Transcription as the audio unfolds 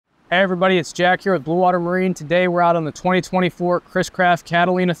Hey everybody, it's Jack here with Bluewater Marine. Today we're out on the 2024 Chris Craft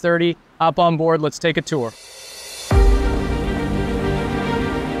Catalina 30. Hop on board, let's take a tour.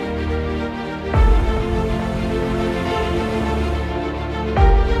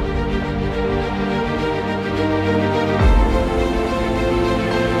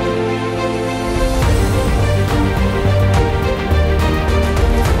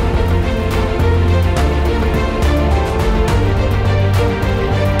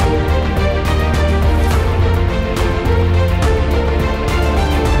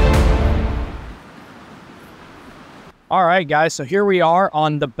 All right, guys, so here we are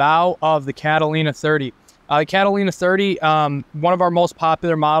on the bow of the Catalina 30. The Catalina 30, one of our most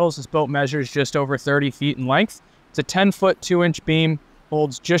popular models. This boat measures just over 30 feet in length. It's a 10-foot, 2-inch beam,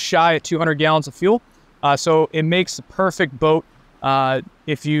 holds just shy of 200 gallons of fuel. So it makes the perfect boat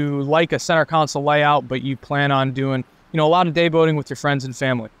if you like a center console layout, but you plan on doing, a lot of day boating with your friends and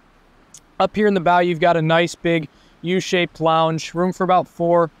family. Up here in the bow, you've got a nice big U-shaped lounge, room for about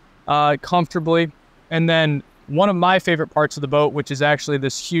 4 comfortably, and then one of my favorite parts of the boat, which is actually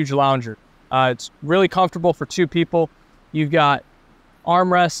this huge lounger. It's really comfortable for 2 people. You've got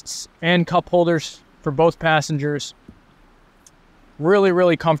armrests and cup holders for both passengers. Really,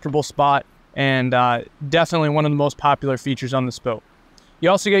 really comfortable spot, and definitely one of the most popular features on this boat. You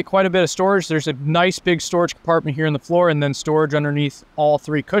also get quite a bit of storage. There's a nice big storage compartment here in the floor, and then storage underneath all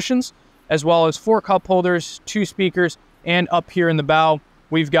 3 cushions, as well as 4 cup holders, 2 speakers, and up here in the bow,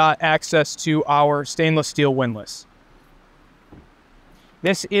 we've got access to our stainless steel windlass.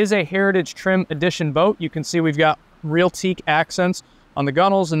 This is a Heritage Trim Edition boat. You can see we've got real teak accents on the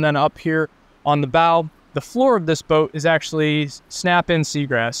gunnels, and then up here on the bow, the floor of this boat is actually snap-in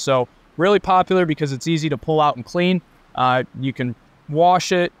seagrass. So really popular because it's easy to pull out and clean. You can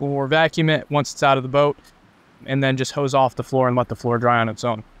wash it or vacuum it once it's out of the boat, and then just hose off the floor and let the floor dry on its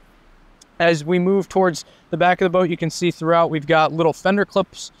own. As we move towards the back of the boat, you can see throughout we've got little fender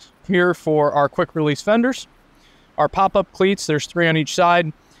clips here for our quick release fenders. Our pop-up cleats, there's 3 on each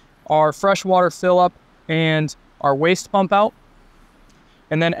side. Our freshwater fill-up and our waste pump out.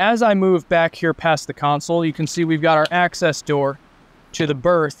 And then as I move back here past the console, you can see we've got our access door to the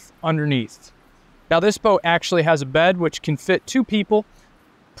berth underneath. Now this boat actually has a bed which can fit 2 people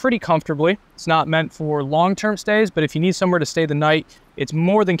pretty comfortably. It's not meant for long-term stays, but if you need somewhere to stay the night, it's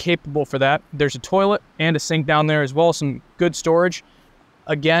more than capable for that. There's a toilet and a sink down there, as well as some good storage.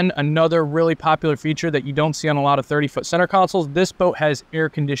 Again, another really popular feature that you don't see on a lot of 30-foot center consoles. This boat has air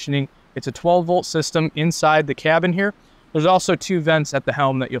conditioning. It's a 12-volt system inside the cabin here. There's also 2 vents at the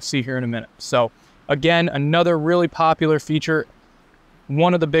helm that you'll see here in a minute. So again, another really popular feature.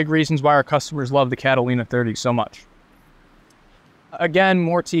 One of the big reasons why our customers love the Catalina 30 so much. Again,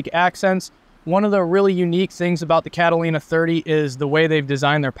 more teak accents. One of the really unique things about the Catalina 30 is the way they've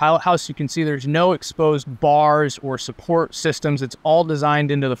designed their Pilothouse. You can see there's no exposed bars or support systems. It's all designed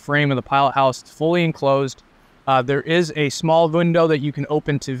into the frame of the Pilothouse. It's fully enclosed. There is a small window that you can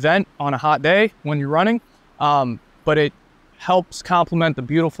open to vent on a hot day when you're running, but it helps complement the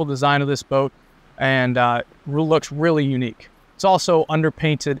beautiful design of this boat, and looks really unique. It's also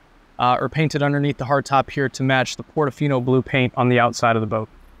underpainted or painted underneath the hardtop here to match the Portofino blue paint on the outside of the boat.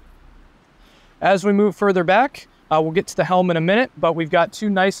 As we move further back, we'll get to the helm in a minute, but we've got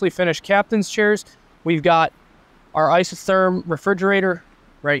 2 nicely finished captain's chairs. We've got our isotherm refrigerator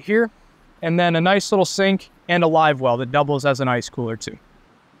right here, and then a nice little sink and a live well that doubles as an ice cooler too.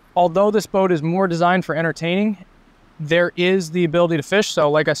 Although this boat is more designed for entertaining, there is the ability to fish. So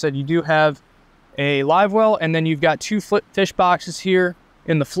like I said, you do have a live well, and then you've got 2 fish boxes here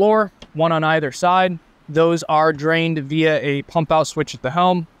in the floor, 1 on either side. Those are drained via a pump out switch at the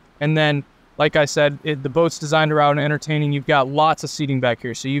helm. And then, like I said, the boat's designed around entertaining. You've got lots of seating back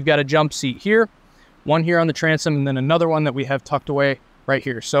here. So you've got a jump seat here, 1 here on the transom, and then another one that we have tucked away right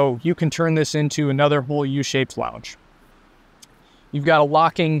here. So you can turn this into another whole U-shaped lounge. You've got a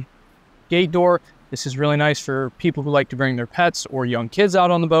locking gate door. This is really nice for people who like to bring their pets or young kids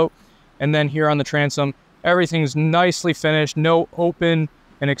out on the boat. And then here on the transom, everything's nicely finished, no open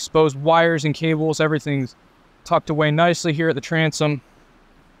and exposed wires and cables. Everything's tucked away nicely here at the transom.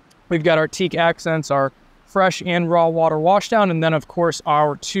 We've got our teak accents, our fresh and raw water washdown, and then of course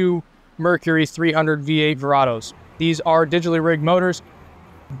our 2 Mercury 300 V8 Verados. These are digitally rigged motors.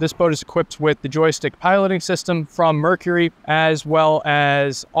 This boat is equipped with the joystick piloting system from Mercury, as well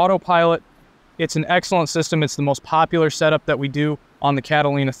as autopilot. It's an excellent system. It's the most popular setup that we do on the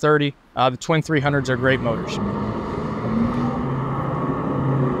Catalina 30. The twin 300s are great motors.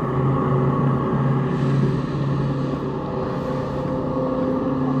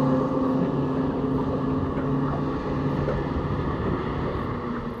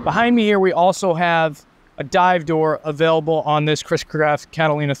 Behind me here, we also have a dive door available on this Chris-Craft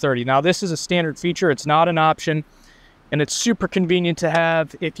Catalina 30. Now, this is a standard feature. It's not an option, and it's super convenient to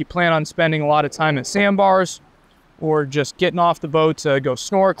have if you plan on spending a lot of time at sandbars or just getting off the boat to go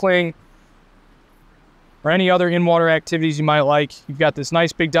snorkeling or any other in-water activities you might like. You've got this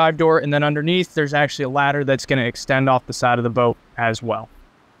nice big dive door, and then underneath, there's actually a ladder that's going to extend off the side of the boat as well.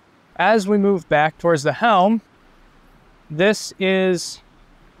 As we move back towards the helm, this is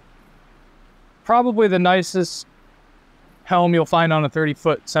probably the nicest helm you'll find on a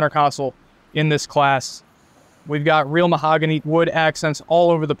 30-foot center console in this class. We've got real mahogany wood accents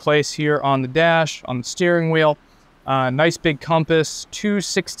all over the place here on the dash, on the steering wheel. Nice big compass, two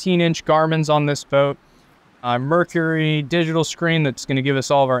 16-inch Garmins on this boat. Mercury digital screen that's going to give us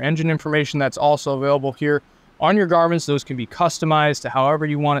all of our engine information. That's also available here on your Garmins. Those can be customized to however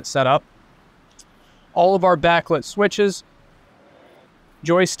you want it set up. All of our backlit switches,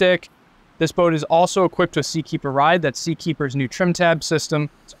 joystick. This boat is also equipped with Seakeeper Ride. That's Seakeeper's new trim tab system.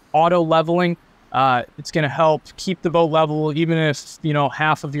 It's auto leveling. It's going to help keep the boat level even if, you know,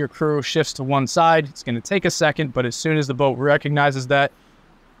 half of your crew shifts to one side. It's going to take a second, but as soon as the boat recognizes that,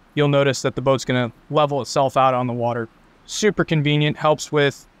 you'll notice that the boat's going to level itself out on the water. Super convenient. Helps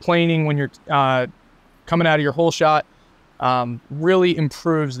with planing when you're coming out of your hole shot. Really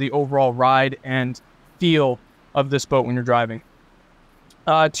improves the overall ride and feel of this boat when you're driving.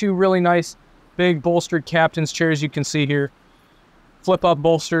 Two really nice big bolstered captain's chairs you can see here. Flip up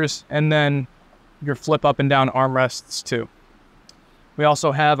bolsters, and then your flip up and down armrests too. We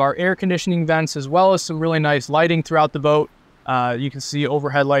also have our air conditioning vents as well as some really nice lighting throughout the boat. You can see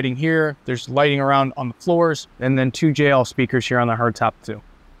overhead lighting here. There's lighting around on the floors, and then two JL speakers here on the hardtop too.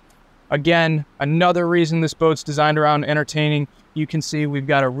 Again, another reason this boat's designed around entertaining. You can see we've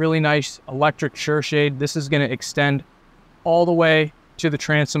got a really nice electric sure shade. This is going to extend all the way to the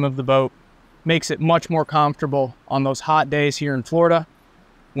transom of the boat. Makes it much more comfortable on those hot days here in Florida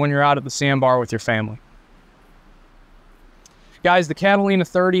when you're out at the sandbar with your family. Guys, the Catalina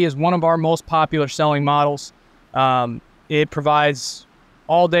 30 is one of our most popular selling models. It provides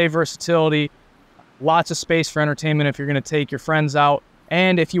all-day versatility, lots of space for entertainment if you're going to take your friends out.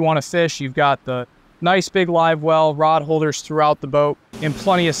 And if you want to fish, you've got the nice big live well, rod holders throughout the boat, and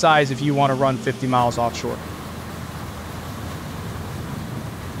plenty of size if you want to run 50 miles offshore.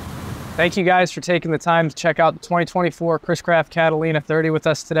 Thank you guys for taking the time to check out the 2024 Chris-Craft Catalina 30 with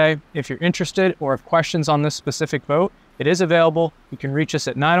us today. If you're interested or have questions on this specific boat, it is available. You can reach us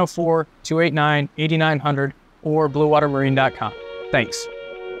at 904-289-8900 or bluewatermarine.com. Thanks.